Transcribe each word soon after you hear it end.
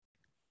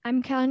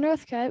I'm Callie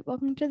Northcutt.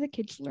 Welcome to the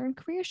Kids Learn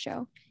Career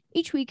Show.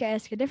 Each week, I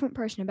ask a different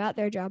person about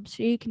their job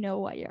so you can know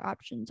what your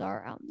options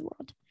are out in the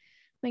world.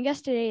 My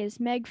guest today is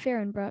Meg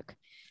Fahrenbrook,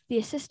 the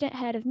assistant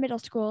head of middle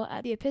school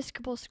at the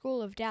Episcopal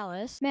School of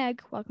Dallas.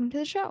 Meg, welcome to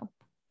the show.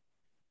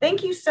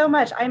 Thank you so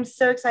much. I'm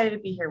so excited to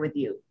be here with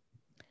you.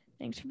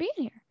 Thanks for being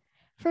here.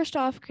 First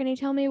off, can you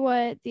tell me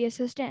what the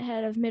assistant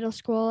head of middle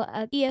school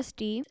at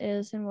ESD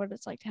is and what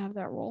it's like to have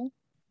that role?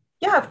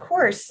 Yeah, of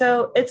course.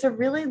 So it's a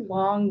really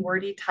long,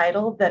 wordy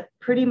title that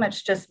pretty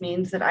much just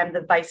means that I'm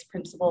the vice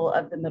principal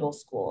of the middle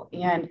school.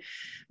 And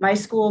my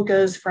school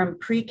goes from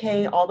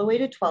pre-K all the way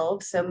to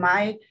 12. So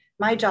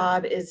my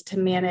job is to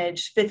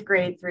manage fifth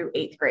grade through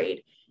eighth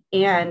grade.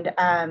 And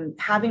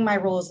having my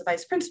role as a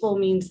vice principal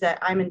means that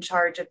I'm in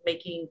charge of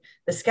making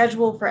the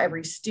schedule for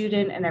every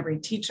student and every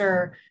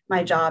teacher.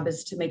 My job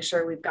is to make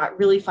sure we've got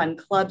really fun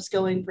clubs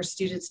going for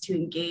students to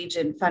engage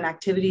in fun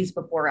activities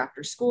before or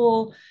after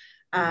school.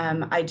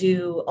 I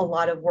do a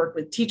lot of work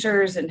with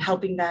teachers and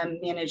helping them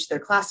manage their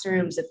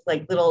classrooms if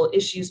like little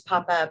issues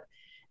pop up.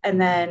 And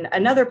then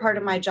another part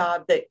of my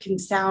job that can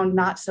sound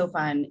not so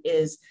fun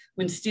is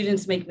when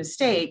students make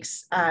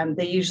mistakes,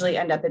 they usually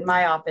end up in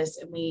my office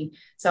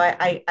so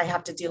I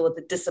have to deal with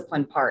the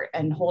discipline part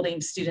and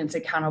holding students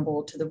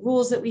accountable to the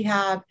rules that we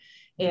have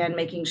and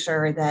making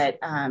sure that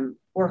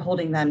we're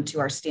holding them to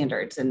our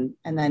standards and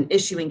then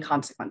issuing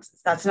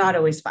consequences. That's not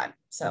always fun.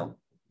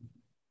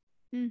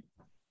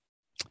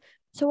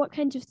 So what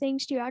kinds of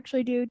things do you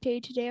actually do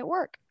day to day at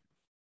work?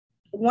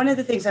 One of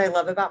the things I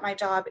love about my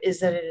job is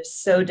that it is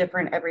so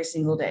different every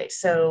single day.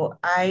 So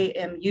I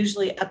am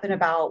usually up and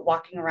about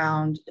walking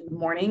around in the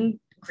morning,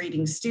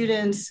 greeting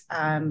students,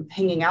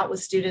 hanging out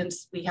with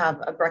students. We have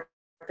a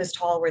breakfast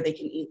hall where they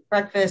can eat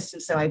breakfast.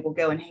 And so I will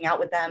go and hang out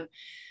with them.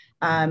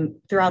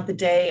 Throughout the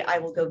day, I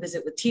will go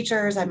visit with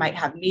teachers. I might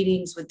have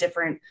meetings with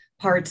different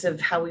parts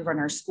of how we run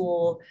our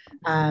school.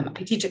 I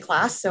teach a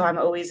class, so I'm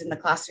always in the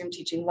classroom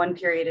teaching one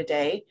period a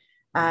day.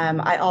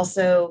 I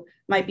also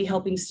might be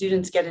helping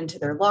students get into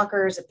their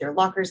lockers. If their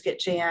lockers get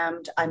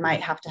jammed, I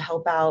might have to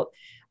help out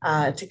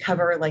to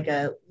cover like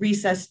a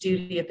recess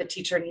duty if a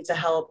teacher needs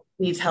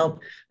help.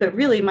 But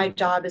really my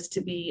job is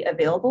to be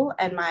available,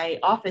 and my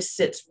office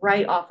sits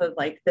right off of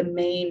like the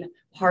main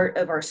part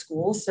of our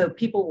school. So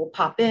people will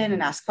pop in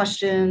and ask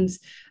questions,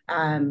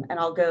 and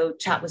I'll go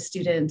chat with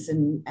students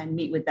and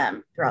meet with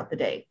them throughout the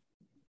day.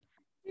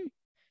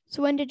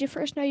 So when did you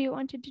first know you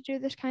wanted to do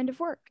this kind of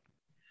work?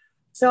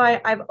 So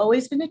I've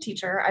always been a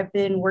teacher. I've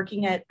been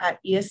working at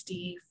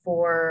ESD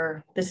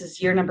this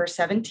is year number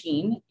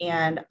 17.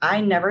 And I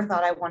never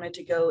thought I wanted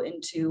to go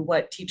into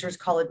what teachers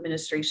call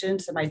administration.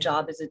 So my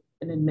job as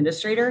an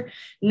administrator,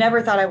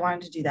 never thought I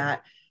wanted to do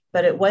that.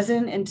 But it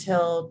wasn't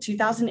until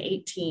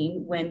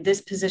 2018 when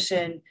this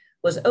position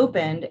was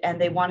opened and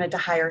they wanted to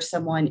hire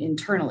someone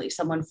internally,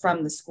 someone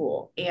from the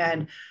school.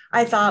 And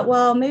I thought,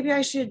 well, maybe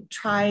I should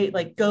try,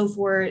 like, go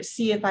for it,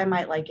 see if I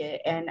might like it.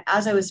 And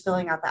as I was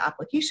filling out the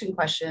application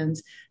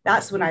questions,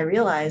 that's when I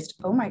realized,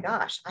 oh my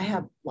gosh, I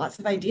have lots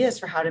of ideas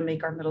for how to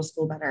make our middle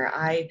school better.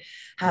 I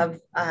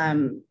have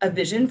a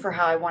vision for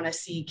how I want to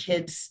see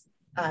kids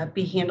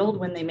be handled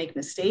when they make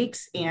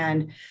mistakes.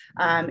 And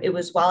it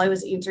was while I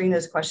was answering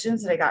those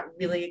questions that I got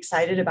really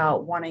excited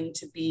about wanting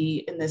to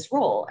be in this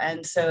role.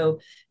 And so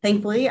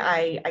thankfully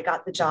I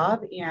got the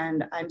job,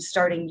 and I'm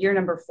starting year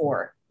number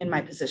 4 in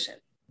my position.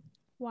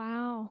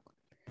 Wow.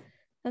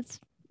 That's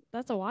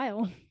a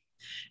while.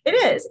 It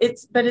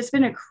is. But it's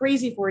been a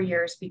crazy 4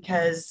 years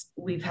because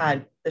we've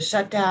had the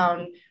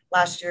shutdown.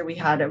 Last year we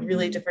had a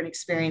really different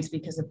experience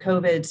because of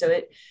COVID.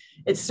 So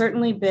it's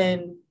certainly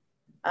been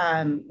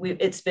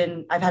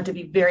I've had to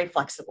be very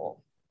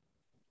flexible.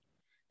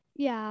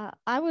 Yeah,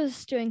 I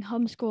was doing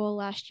homeschool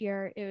last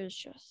year. It was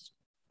just,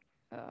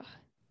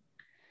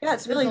 Yeah,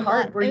 it's really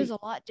hard. It was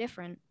a lot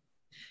different.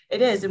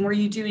 It is. And were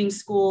you doing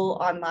school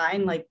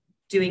online, like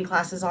doing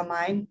classes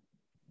online?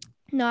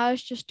 No, I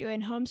was just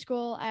doing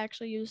homeschool. I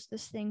actually used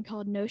this thing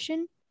called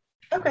Notion.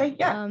 Okay,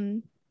 yeah.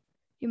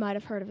 You might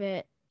have heard of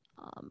it.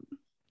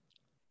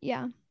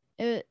 Yeah.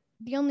 The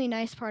only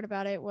nice part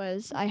about it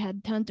was I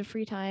had tons of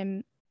free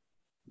time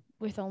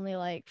with only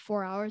like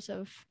 4 hours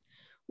of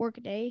work a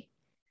day.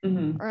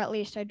 Or at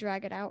least I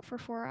drag it out for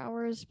 4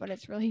 hours, but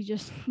it's really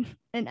just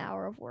an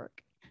hour of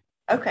work.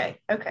 Okay.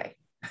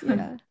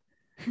 Yeah.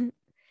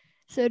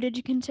 So did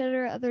you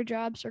consider other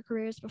jobs or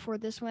careers before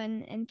this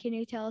one? And can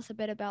you tell us a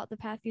bit about the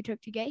path you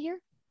took to get here?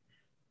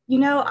 You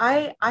know,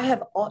 I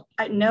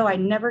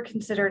never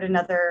considered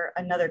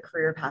another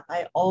career path.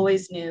 I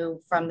always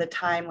knew from the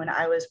time when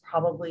I was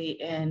probably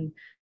in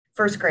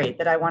first grade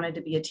that I wanted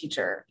to be a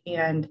teacher,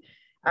 and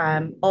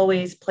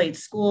always played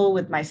school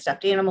with my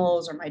stuffed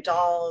animals or my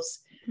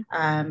dolls.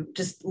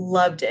 Just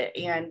loved it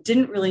and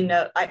didn't really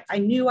know. I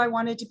knew I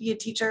wanted to be a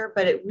teacher,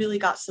 but it really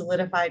got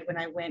solidified when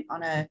I went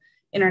on a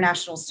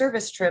international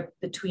service trip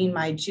between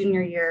my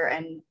junior year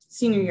and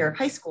senior year of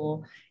high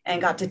school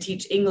and got to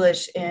teach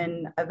English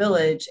in a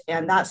village.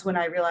 And that's when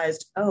I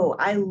realized, oh,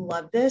 I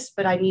love this,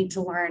 but I need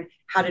to learn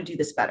how to do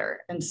this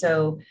better. And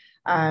so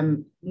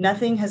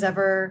nothing has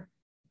ever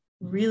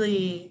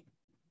really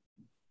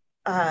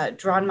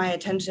drawn my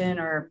attention,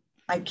 or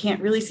I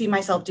can't really see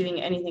myself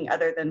doing anything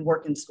other than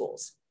work in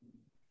schools.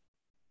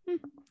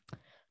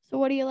 So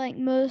what do you like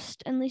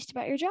most and least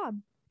about your job?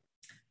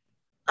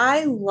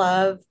 I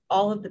love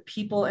all of the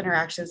people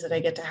interactions that I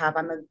get to have.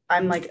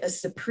 I'm like a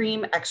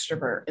supreme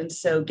extrovert. And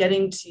so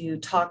getting to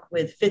talk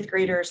with fifth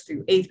graders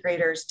through eighth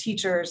graders,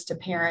 teachers to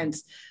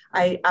parents,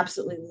 I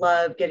absolutely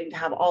love getting to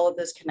have all of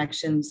those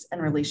connections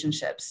and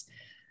relationships.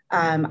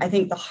 I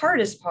think the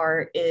hardest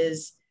part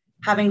is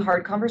having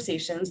hard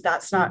conversations.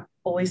 That's not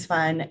always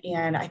fun.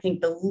 And I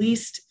think the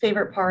least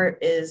favorite part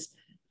is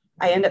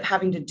I end up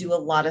having to do a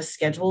lot of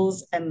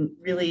schedules and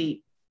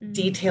really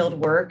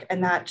detailed work.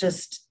 And that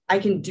just, I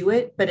can do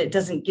it, but it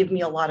doesn't give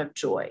me a lot of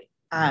joy.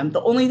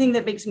 The only thing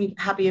that makes me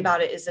happy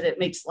about it is that it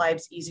makes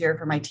lives easier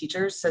for my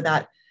teachers. So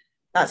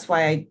that's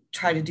why I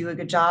try to do a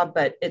good job,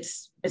 but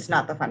it's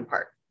not the fun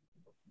part.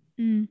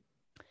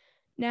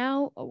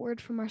 Now, a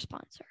word from our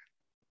sponsor.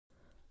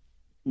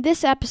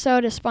 This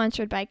episode is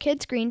sponsored by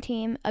Kids Green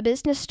Team, a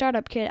business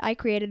startup kit I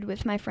created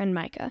with my friend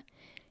Micah.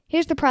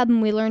 Here's the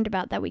problem we learned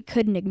about that we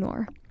couldn't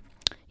ignore.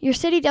 Your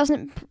city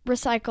doesn't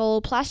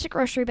recycle plastic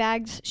grocery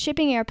bags,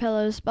 shipping air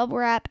pillows, bubble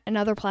wrap, and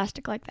other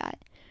plastic like that.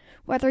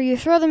 Whether you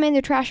throw them in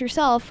the trash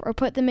yourself or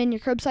put them in your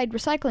curbside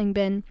recycling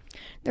bin,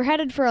 they're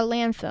headed for a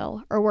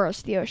landfill, or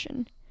worse, the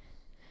ocean.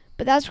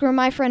 But that's where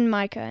my friend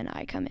Micah and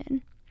I come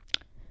in.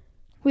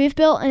 We've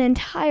built an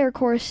entire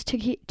course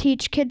to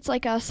teach kids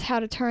like us how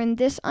to turn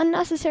this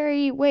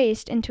unnecessary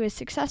waste into a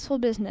successful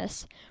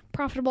business,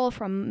 profitable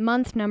from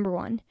month number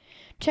 1.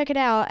 Check it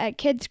out at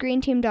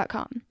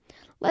kidsgreenteam.com.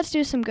 Let's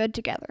do some good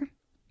together.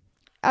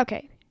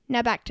 Okay,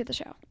 now back to the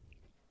show.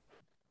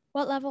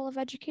 What level of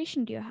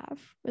education do you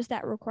have? Was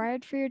that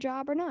required for your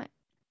job or not?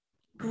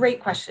 Great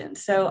question.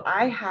 So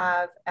I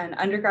have an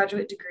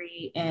undergraduate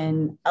degree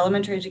in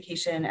elementary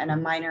education and a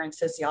minor in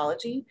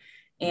sociology,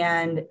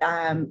 and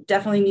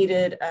definitely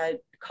needed a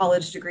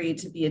college degree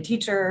to be a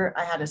teacher.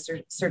 I had a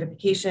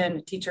certification,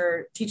 a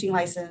teaching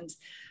license.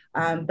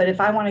 But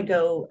if I want to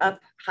go up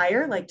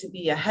higher, like to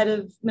be a head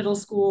of middle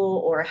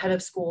school or a head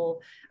of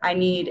school, I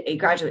need a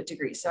graduate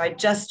degree. So I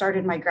just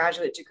started my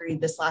graduate degree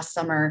this last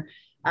summer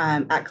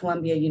at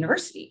Columbia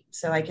University.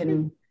 So I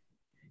can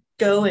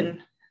go and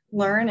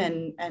learn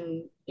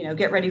and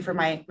get ready for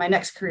my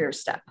next career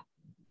step.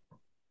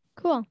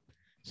 Cool.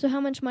 So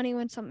how much money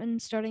would someone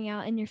starting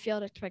out in your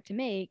field expect to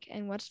make,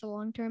 and what's the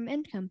long-term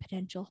income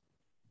potential?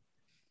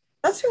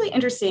 That's really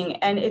interesting.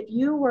 And if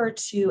you were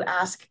to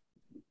ask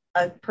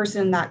a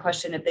person that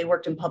question, if they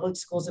worked in public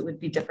schools, it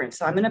would be different.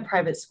 So I'm in a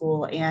private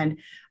school, and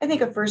I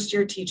think a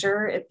first-year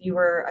teacher, if you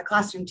were a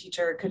classroom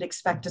teacher, could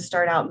expect to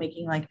start out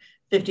making like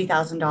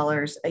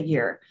 $50,000 a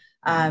year.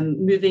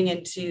 Moving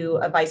into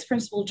a vice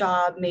principal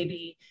job,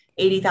 maybe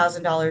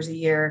 $80,000 a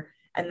year,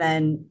 and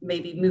then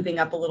maybe moving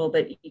up a little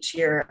bit each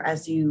year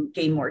as you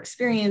gain more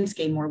experience,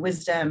 gain more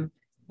wisdom,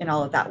 and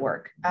all of that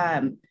work.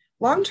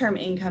 Long-term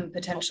income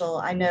potential,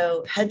 I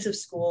know heads of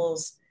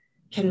schools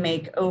can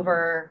make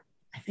over,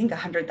 I think,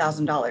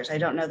 $100,000. I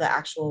don't know the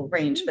actual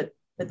range, but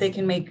they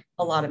can make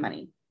a lot of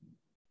money.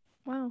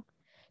 Wow.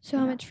 So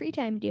how much free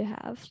time do you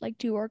have? Like,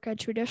 do you work a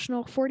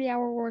traditional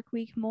 40-hour work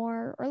week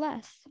more or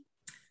less?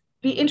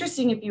 Be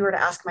interesting if you were to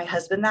ask my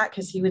husband that,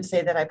 because he would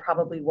say that I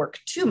probably work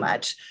too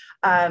much.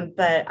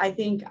 But I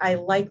think I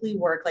likely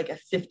work like a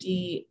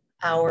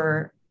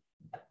 50-hour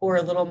or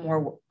a little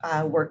more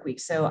work week.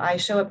 So I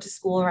show up to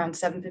school around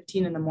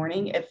 7:15 in the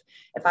morning. If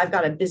I've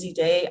got a busy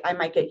day, I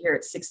might get here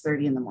at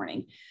 6:30 in the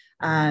morning.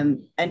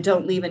 And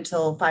don't leave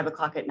until 5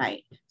 o'clock at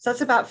night. So that's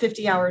about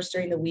 50 hours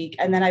during the week.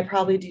 And then I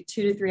probably do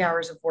 2 to 3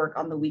 hours of work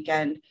on the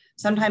weekend,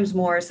 sometimes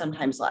more,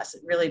 sometimes less.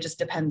 It really just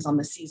depends on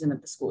the season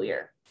of the school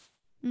year.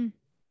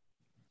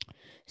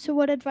 So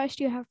what advice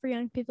do you have for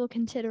young people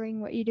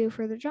considering what you do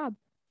for their job?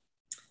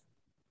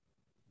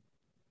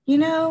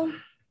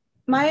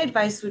 My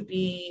advice would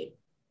be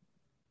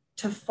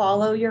to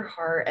follow your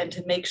heart and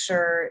to make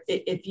sure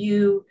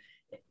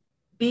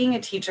being a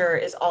teacher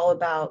is all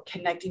about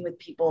connecting with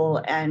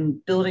people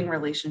and building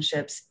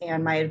relationships.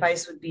 And my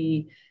advice would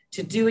be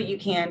to do what you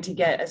can to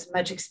get as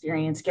much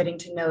experience, getting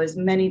to know as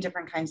many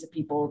different kinds of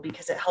people,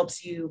 because it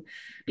helps you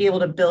be able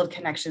to build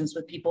connections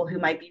with people who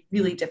might be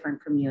really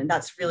different from you. And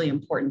that's really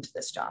important to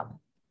this job.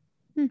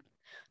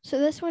 So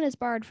this one is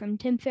borrowed from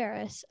Tim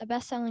Ferriss, a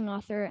best-selling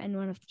author and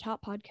one of the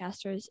top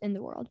podcasters in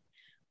the world.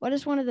 What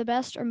is one of the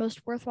best or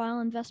most worthwhile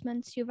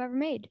investments you've ever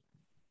made?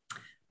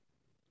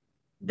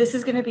 This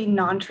is going to be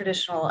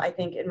non-traditional, I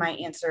think, in my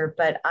answer,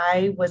 but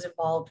I was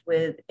involved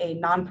with a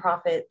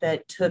nonprofit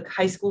that took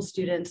high school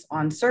students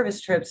on service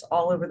trips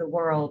all over the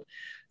world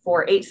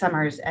for 8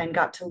 summers and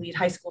got to lead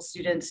high school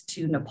students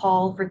to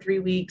Nepal for 3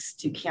 weeks,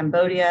 to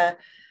Cambodia,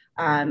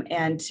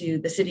 and to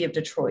the city of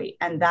Detroit.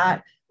 And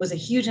that was a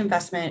huge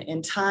investment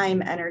in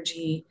time,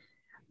 energy,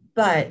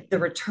 but the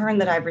return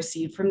that I've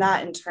received from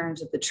that in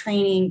terms of the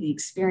training, the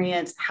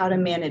experience, how to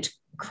manage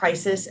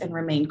crisis and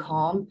remain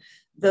calm,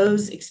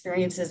 those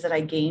experiences that I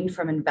gained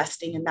from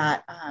investing in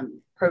that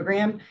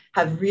program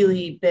have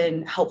really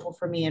been helpful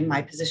for me in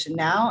my position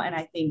now. And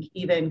I think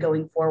even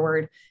going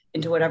forward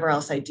into whatever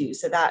else I do.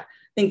 So that,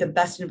 I think the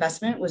best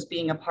investment was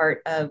being a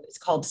part of, it's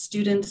called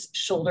Students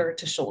Shoulder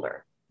to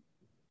Shoulder.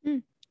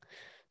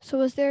 So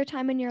was there a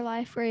time in your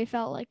life where you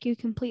felt like you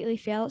completely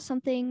failed at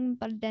something,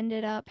 but it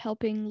ended up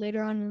helping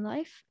later on in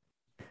life?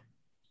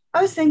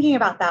 I was thinking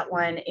about that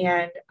one,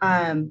 and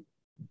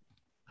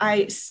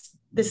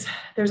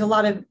there's a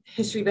lot of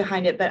history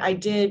behind it, but I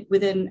did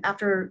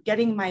after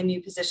getting my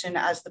new position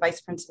as the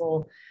vice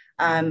principal,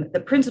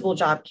 the principal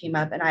job came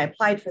up and I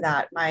applied for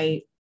that.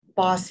 My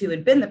boss, who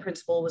had been the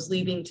principal, was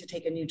leaving to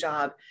take a new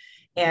job.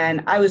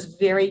 And I was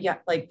very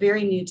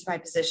new to my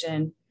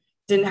position,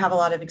 didn't have a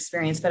lot of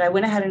experience, but I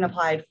went ahead and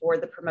applied for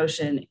the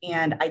promotion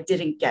and I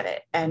didn't get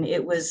it. And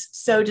it was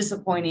so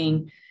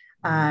disappointing,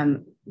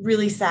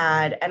 really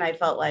sad. And I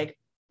felt like,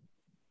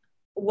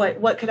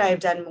 what could I have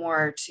done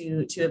more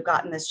to have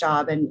gotten this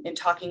job? And in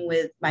talking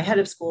with my head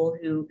of school,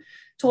 who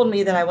told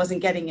me that I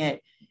wasn't getting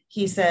it,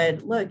 he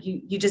said, look,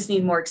 you just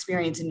need more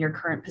experience in your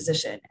current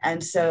position.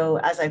 And so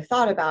as I've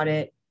thought about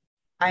it,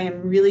 I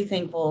am really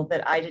thankful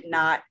that I did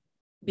not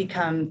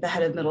become the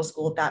head of middle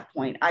school at that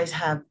point. I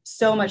have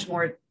so much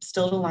more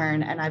still to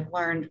learn, and I've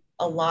learned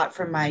a lot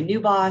from my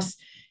new boss.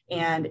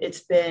 And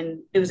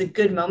it was a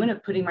good moment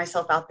of putting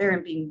myself out there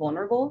and being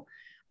vulnerable,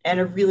 and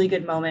a really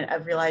good moment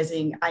of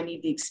realizing I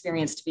need the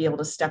experience to be able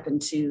to step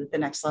into the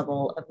next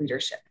level of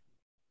leadership.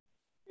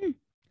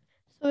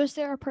 So is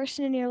there a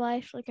person in your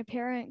life, like a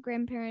parent,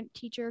 grandparent,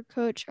 teacher,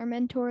 coach, or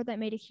mentor, that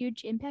made a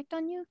huge impact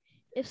on you?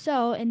 If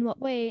so, in what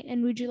way?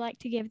 And would you like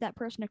to give that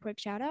person a quick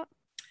shout out?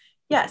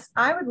 Yes,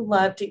 I would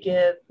love to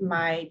give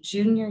my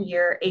junior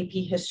year AP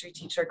history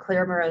teacher,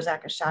 Claire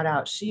Morozak, a shout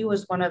out. She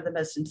was one of the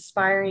most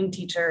inspiring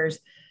teachers.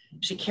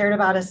 She cared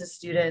about us as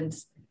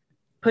students,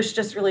 pushed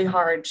us really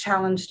hard,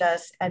 challenged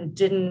us, and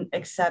didn't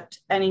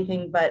accept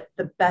anything but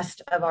the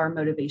best of our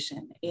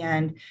motivation.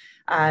 And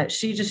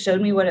she just showed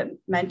me what it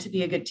meant to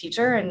be a good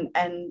teacher.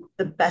 And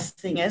the best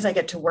thing is I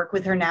get to work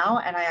with her now,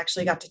 and I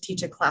actually got to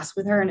teach a class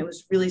with her. And it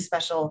was really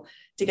special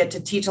to get to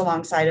teach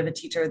alongside of a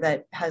teacher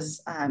that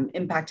has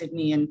impacted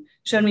me and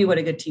shown me what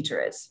a good teacher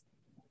is.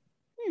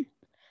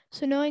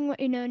 So knowing what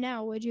you know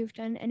now, would you have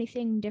done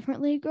anything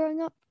differently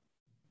growing up?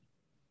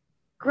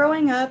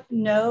 Growing up,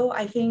 no.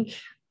 I think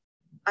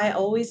I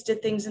always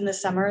did things in the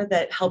summer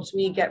that helped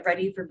me get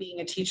ready for being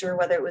a teacher,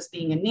 whether it was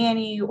being a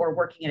nanny or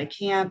working at a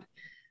camp.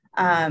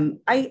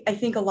 I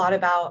think a lot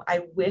about,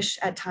 I wish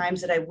at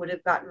times that I would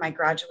have gotten my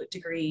graduate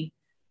degree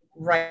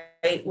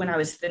right when I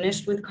was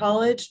finished with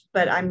college,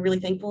 but I'm really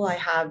thankful I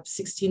have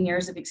 16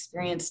 years of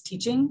experience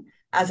teaching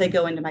as I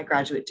go into my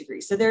graduate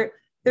degree. So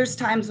there's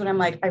times when I'm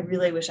like, I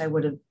really wish I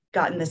would have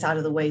gotten this out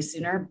of the way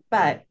sooner,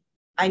 but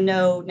I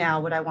know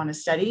now what I want to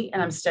study,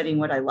 and I'm studying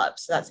what I love.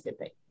 So that's a good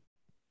thing.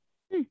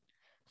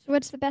 So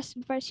what's the best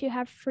advice you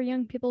have for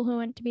young people who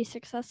want to be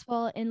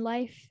successful in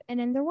life and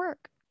in their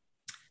work?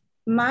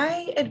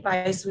 My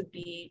advice would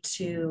be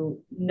to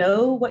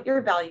know what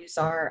your values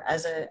are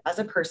as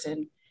a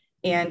person,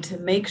 and to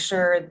make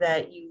sure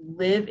that you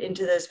live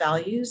into those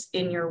values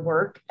in your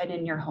work and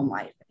in your home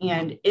life.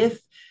 And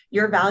if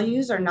your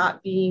values are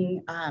not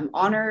being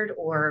honored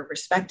or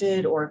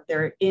respected, or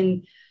if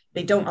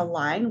they don't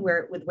align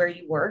with where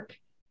you work,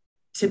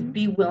 to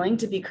be willing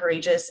to be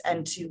courageous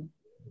and to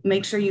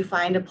make sure you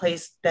find a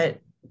place that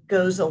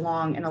goes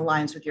along and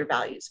aligns with your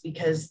values,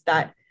 because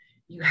that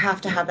you have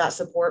to have that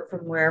support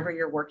from wherever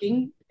you're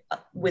working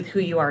with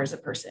who you are as a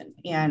person.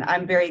 And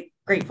I'm very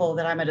grateful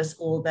that I'm at a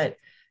school that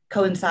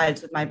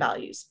coincides with my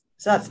values.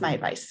 So that's my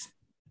advice.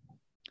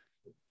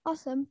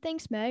 Awesome.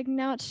 Thanks, Meg.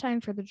 Now it's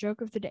time for the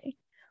joke of the day.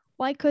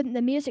 Why couldn't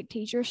the music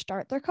teacher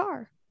start their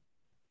car?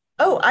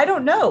 Oh, I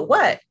don't know.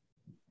 What?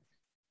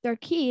 Their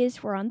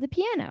keys were on the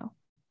piano.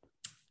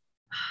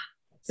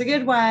 It's a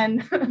good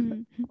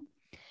one.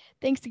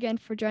 Thanks again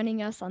for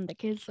joining us on the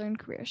Kids Learn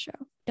Career Show.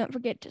 Don't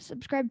forget to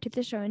subscribe to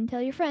the show and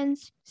tell your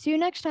friends. See you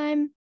next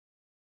time.